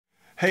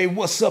Hey,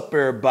 what's up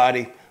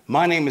everybody?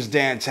 My name is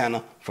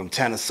Tanna from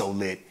Tanna So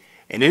Lit.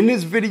 And in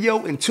this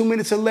video, in 2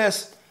 minutes or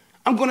less,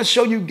 I'm gonna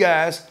show you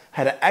guys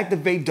how to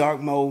activate dark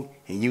mode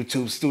in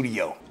YouTube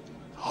Studio.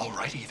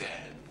 Alrighty then.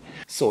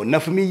 So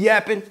enough of me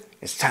yapping,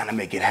 it's time to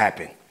make it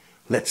happen.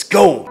 Let's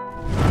go!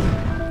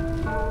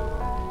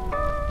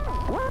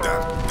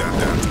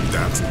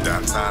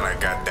 Tanna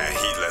got that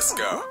heat, let's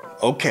go.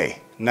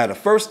 Okay, now the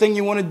first thing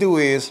you wanna do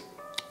is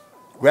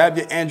grab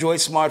your Android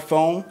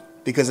smartphone,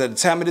 because at the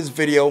time of this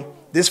video,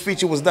 this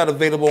feature was not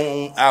available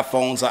on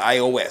iPhones or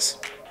iOS.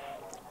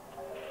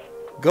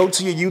 Go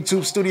to your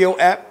YouTube Studio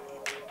app,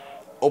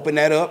 open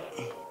that up.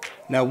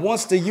 Now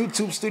once the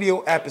YouTube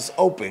Studio app is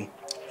open,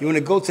 you want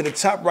to go to the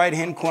top right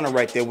hand corner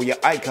right there where your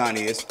icon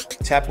is,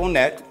 tap on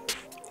that,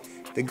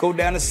 then go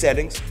down to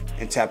settings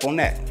and tap on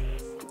that.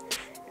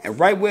 And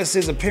right where it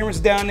says appearance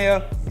down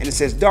there and it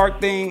says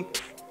dark theme,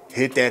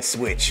 hit that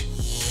switch.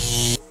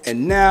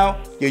 And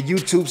now your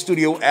YouTube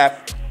Studio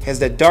app has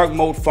that dark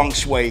mode feng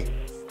shui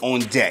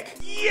on deck.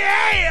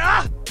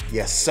 Yeah!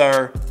 Yes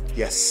sir,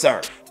 yes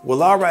sir.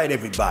 Well alright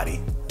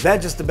everybody,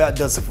 that just about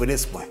does it for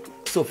this one.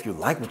 So if you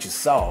like what you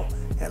saw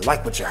and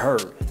like what you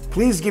heard,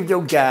 please give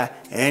your guy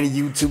and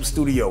YouTube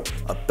Studio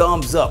a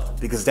thumbs up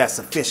because that's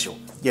official.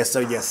 Yes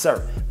sir, yes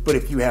sir. But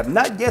if you have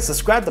not yet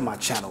subscribed to my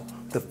channel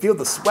to feel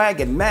the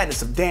swag and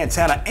madness of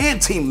Tanna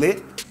and Team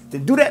Lit,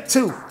 then do that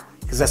too,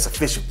 because that's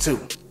official too.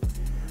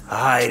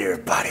 Alright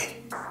everybody,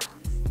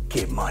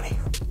 get money,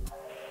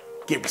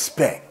 get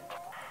respect,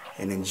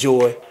 and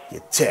enjoy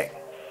your tech.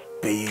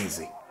 Be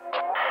easy.